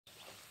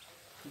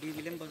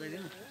डिबीले पनि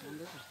बजाइदिनु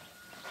राम्रो छ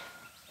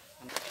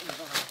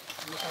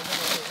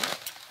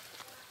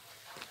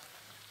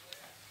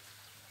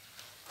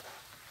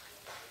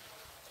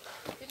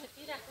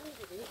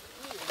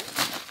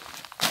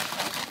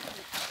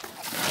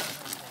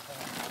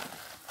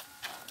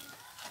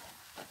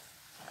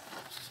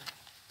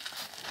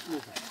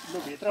ल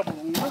भित्र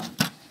बोलाउनु न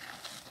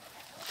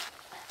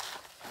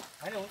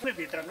हैन हुन्छ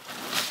भित्र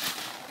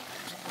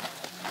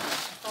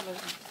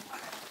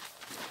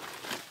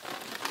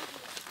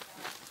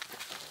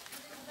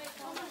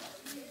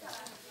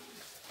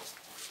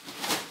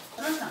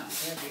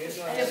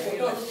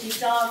फोटो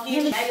खिच्छ कि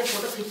अहिले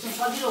फोटो खिच्नु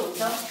सजिलो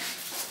हुन्छ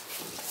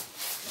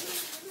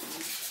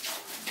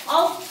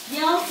आऊ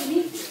यहाँ आऊ तिमी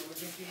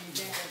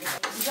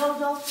जाऊ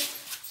जाऊ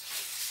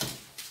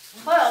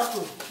खै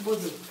आऊ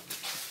बोजू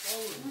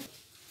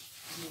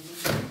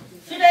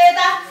छिटो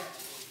यता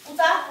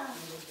उता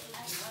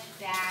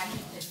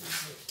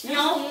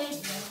यहाँ आऊ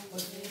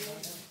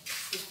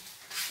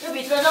यो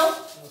भित्र जाऊ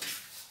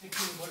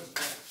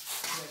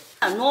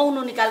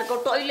नुहाउनु निकालेको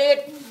टोइलेट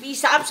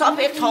पिसाब सब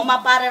एक ठाउँमा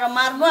पारेर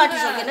मार्नु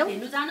आँटिसकेनौ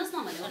हेर्नु जानुस् न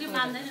भनेको के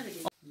मान्दैन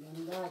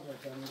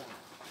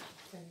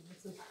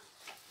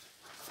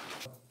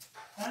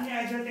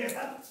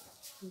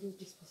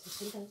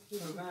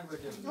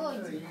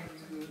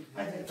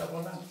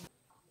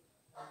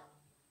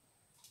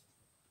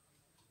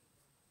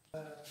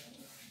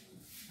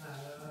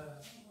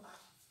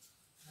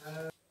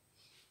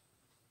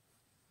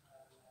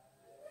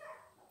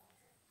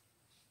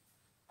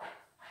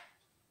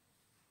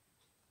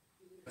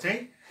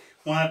चाहिँ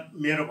उहाँ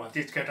मेरो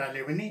भतिज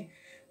केटाले पनि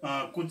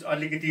कुछ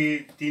अलिकति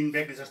 3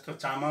 ब्याग जस्तो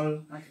चामल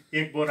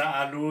 1 बोरा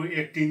आलु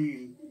 1 टिन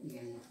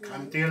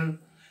खानतेल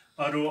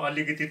अरू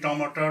अलिकति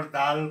टमाटर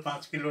दाल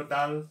 5 किलो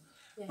दाल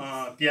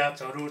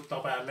प्याजहरू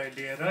तपाईहरुलाई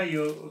लिएर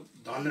यो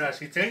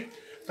धनराशि चाहिँ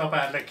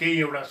तपाईहरुलाई केही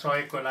एउटा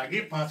सहयोगको लागि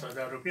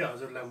 5000 रुपैयाँ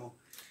हजुरलाई म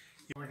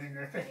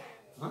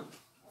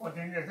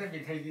ओटिन जस्तै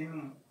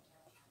बिथाइदिनु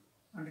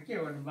अनि के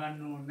भन्नु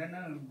मान्नु हुँदैन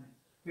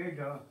त्यही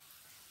त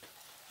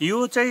यो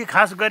चाहिँ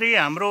खास गरी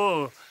हाम्रो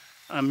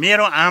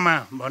मेरो आमा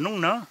भनौँ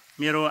न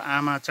मेरो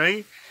आमा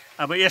चाहिँ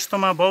अब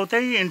यस्तोमा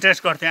बहुतै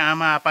इन्ट्रेस्ट गर्थे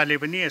आमा आपाले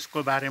पनि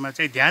यसको बारेमा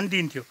चाहिँ ध्यान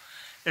दिन्थ्यो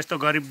यस्तो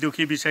गरिब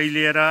दुखी विषय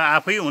लिएर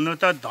आफै हुनु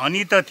त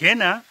धनी त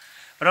थिएन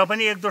र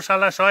पनि एक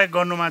दोस्रालाई सहयोग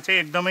गर्नुमा चाहिँ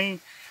एकदमै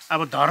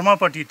अब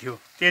धर्मपट्टि थियो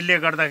त्यसले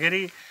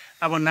गर्दाखेरि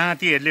अब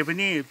नातिहरूले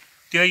पनि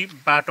त्यही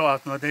बाटो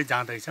अप्नाउँदै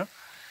जाँदैछ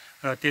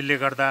र त्यसले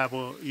गर्दा अब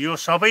यो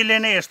सबैले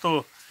नै यस्तो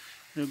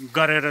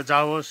गरेर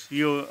जाओस्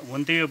यो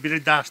हुन्थ्यो यो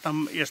वृद्धाश्रम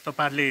यस्तो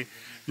पारले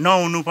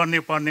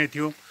पर्ने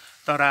थियो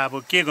तर अब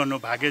के गर्नु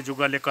भाग्य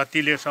जुगले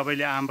कतिले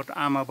सबैले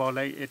आमा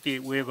बाउलाई यति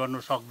उयो गर्नु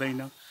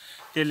सक्दैन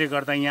त्यसले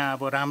गर्दा यहाँ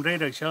अब राम्रै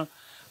रहेछ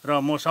र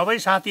म सबै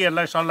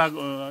साथीहरूलाई सल्लाह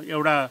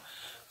एउटा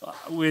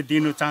उयो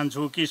दिनु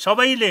चाहन्छु कि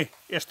सबैले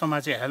यस्तोमा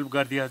चाहिँ हेल्प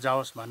गरिदिया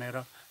जाओस् भनेर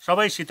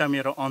सबैसित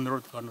मेरो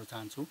अनुरोध गर्न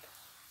चाहन्छु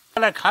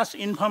मलाई खास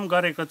इन्फर्म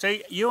गरेको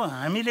चाहिँ यो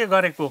हामीले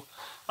गरेको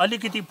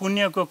अलिकति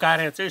पुण्यको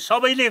कार्य चाहिँ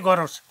सबैले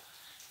गरोस्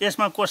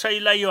यसमा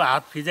कसैलाई यो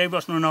हात फिजाइ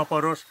बस्नु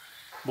नपरोस्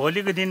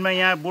भोलिको दिनमा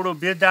यहाँ बुढो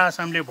वृद्ध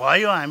आश्रमले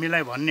भयो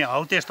हामीलाई भन्ने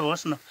हौ त्यस्तो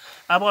होस् न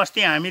अब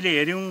अस्ति हामीले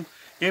हेऱ्यौँ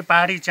यही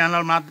पहाडी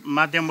च्यानल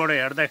माध्यमबाट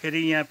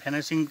हेर्दाखेरि यहाँ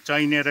फेन्सिङ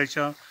चाहिने रहेछ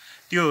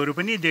त्योहरू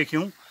पनि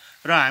देख्यौँ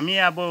र हामी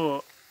अब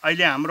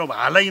अहिले हाम्रो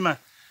हालैमा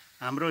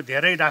हाम्रो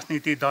धेरै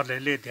राजनीतिक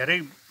दलहरूले धेरै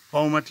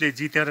बहुमतले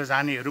जितेर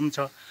जानेहरू पनि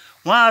छ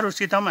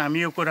उहाँहरूसित पनि हामी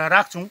यो कुरा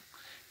राख्छौँ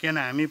किन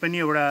हामी पनि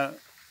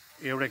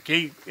एउटा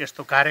केही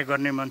यस्तो कार्य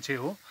गर्ने मान्छे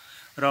हो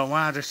र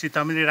उहाँहरूसित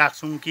पनि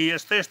राख्छौँ कि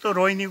यस्तो यस्तो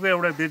रोहिणीको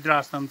एउटा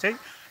वृद्धाश्रम चाहिँ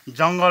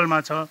जङ्गलमा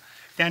छ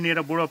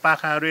त्यहाँनिर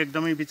बुढोपाकाहरू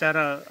एकदमै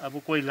बिचारा अब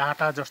कोही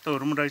लाटा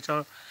जस्तोहरू पनि रहेछ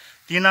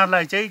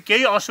तिनीहरूलाई चाहिँ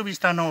केही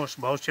असुविधा नहोस्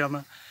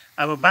भविष्यमा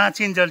अब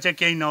बाँचिन्जेल चाहिँ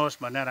केही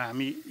नहोस् भनेर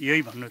हामी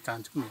यही भन्न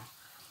चाहन्छौँ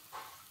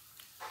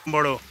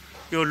बडो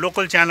यो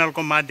लोकल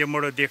च्यानलको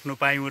माध्यमबाट देख्नु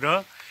पायौँ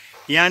र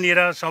यहाँनिर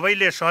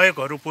सबैले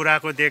सहयोगहरू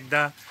पुऱ्याएको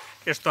देख्दा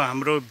यस्तो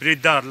हाम्रो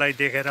वृद्धहरूलाई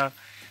देखेर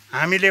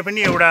हामीले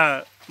पनि एउटा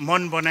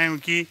मन बनायौँ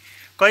कि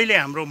कहिले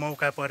हाम्रो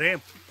मौका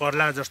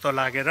पर्ला जस्तो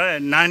लागेर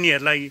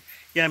नानीहरूलाई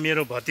यहाँ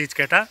मेरो भतिज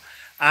केटा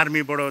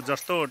आर्मीबाट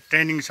जस्तो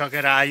ट्रेनिङ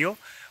सकेर आयो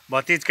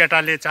भतिज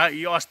केटाले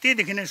यो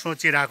अस्तिदेखि नै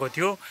सोचिरहेको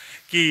थियो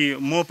कि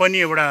म पनि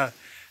एउटा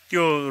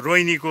त्यो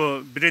रोहिणीको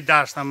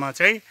वृद्धाश्रममा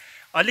चाहिँ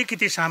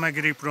अलिकति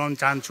सामग्री पुर्याउन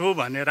चाहन्छु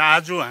भनेर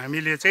आज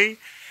हामीले चाहिँ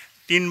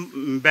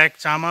 3 ब्याग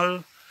चामल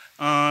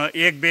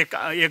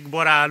 1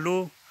 बोरा आलु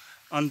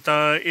अन्त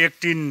 1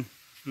 टिन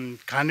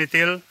खाने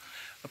तेल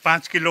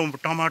 5 किलो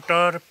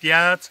टमाटर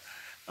प्याज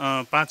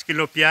 5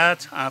 किलो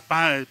प्याज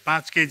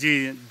 5 केजी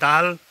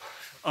दाल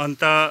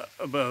अन्त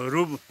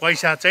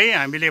पैसा चाहिँ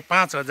हामीले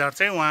 5000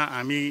 चाहिँ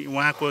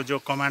उहाँको जो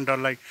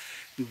कमान्डरलाई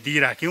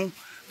दिइराख्यौँ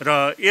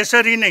र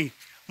यसरी नै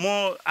म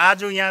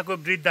आज यहाँको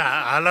वृद्ध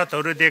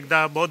हालतहरू देख्दा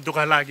बहुत दुःख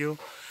लाग्यो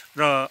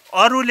र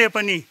अरूले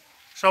पनि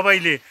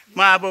सबैले म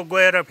अब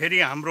गएर फेरि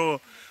हाम्रो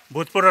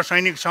भूतपूर्व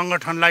सैनिक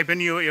सङ्गठनलाई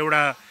पनि यो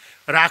एउटा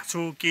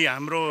राख्छु कि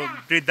हाम्रो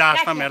वृद्ध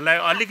आश्रमहरूलाई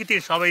अलिकति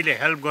सबैले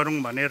हेल्प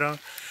गरौँ भनेर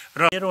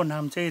र मेरो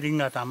नाम चाहिँ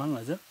रिङ्गा तामाङ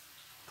हजुर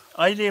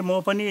अहिले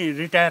म पनि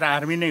रिटायर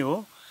आर्मी नै हो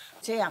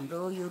चाहिँ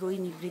हाम्रो यो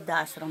रोहिणी वृद्ध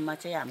आश्रममा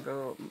चाहिँ हाम्रो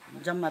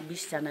जम्मा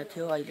 20 जना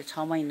थियो। अहिले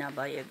 6 महिना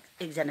भयो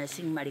एकजना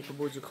सिंहमारीको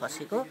बोजू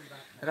खसेको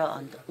र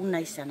अन्त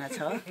 19 जना छ।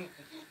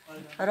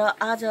 र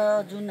आज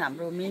जुन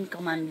हाम्रो मेन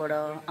कमानबाट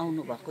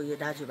आउनुभएको यो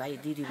दाजुभाइ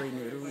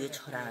दिदीबहिनीहरू, यो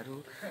छोराहरू,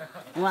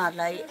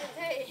 उहाँहरूलाई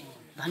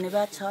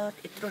धन्यवाद छ।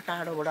 यत्रो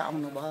टाढोबाट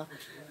आउनुभयो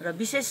र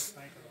विशेष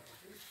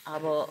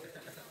अब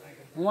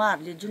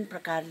उहाँहरूले जुन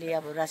प्रकारले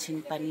अब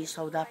रासिन पानी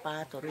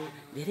सौदापातहरू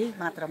धेरै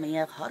मात्रामा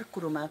यहाँ हर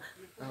कुरोमा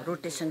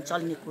रोटेसन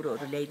चल्ने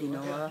कुरोहरू ल्याइदिनु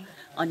भयो।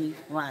 अनि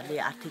उहाँहरूले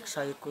आर्थिक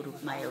सहयोगको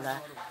रूपमा एउटा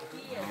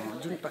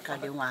जुन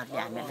प्रकारले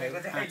उहाँहरूले हामीलाई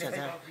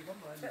 5,000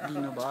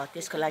 दिनुभयो,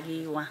 त्यसको लागि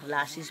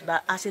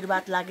उहाँहरूलाई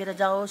आशीर्वाद लागेर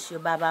जाओस् यो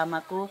बाबा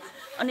आमाको।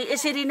 अनि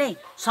यसरी नै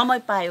समय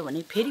पायो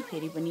भने फेरि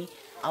पनि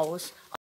आओस्।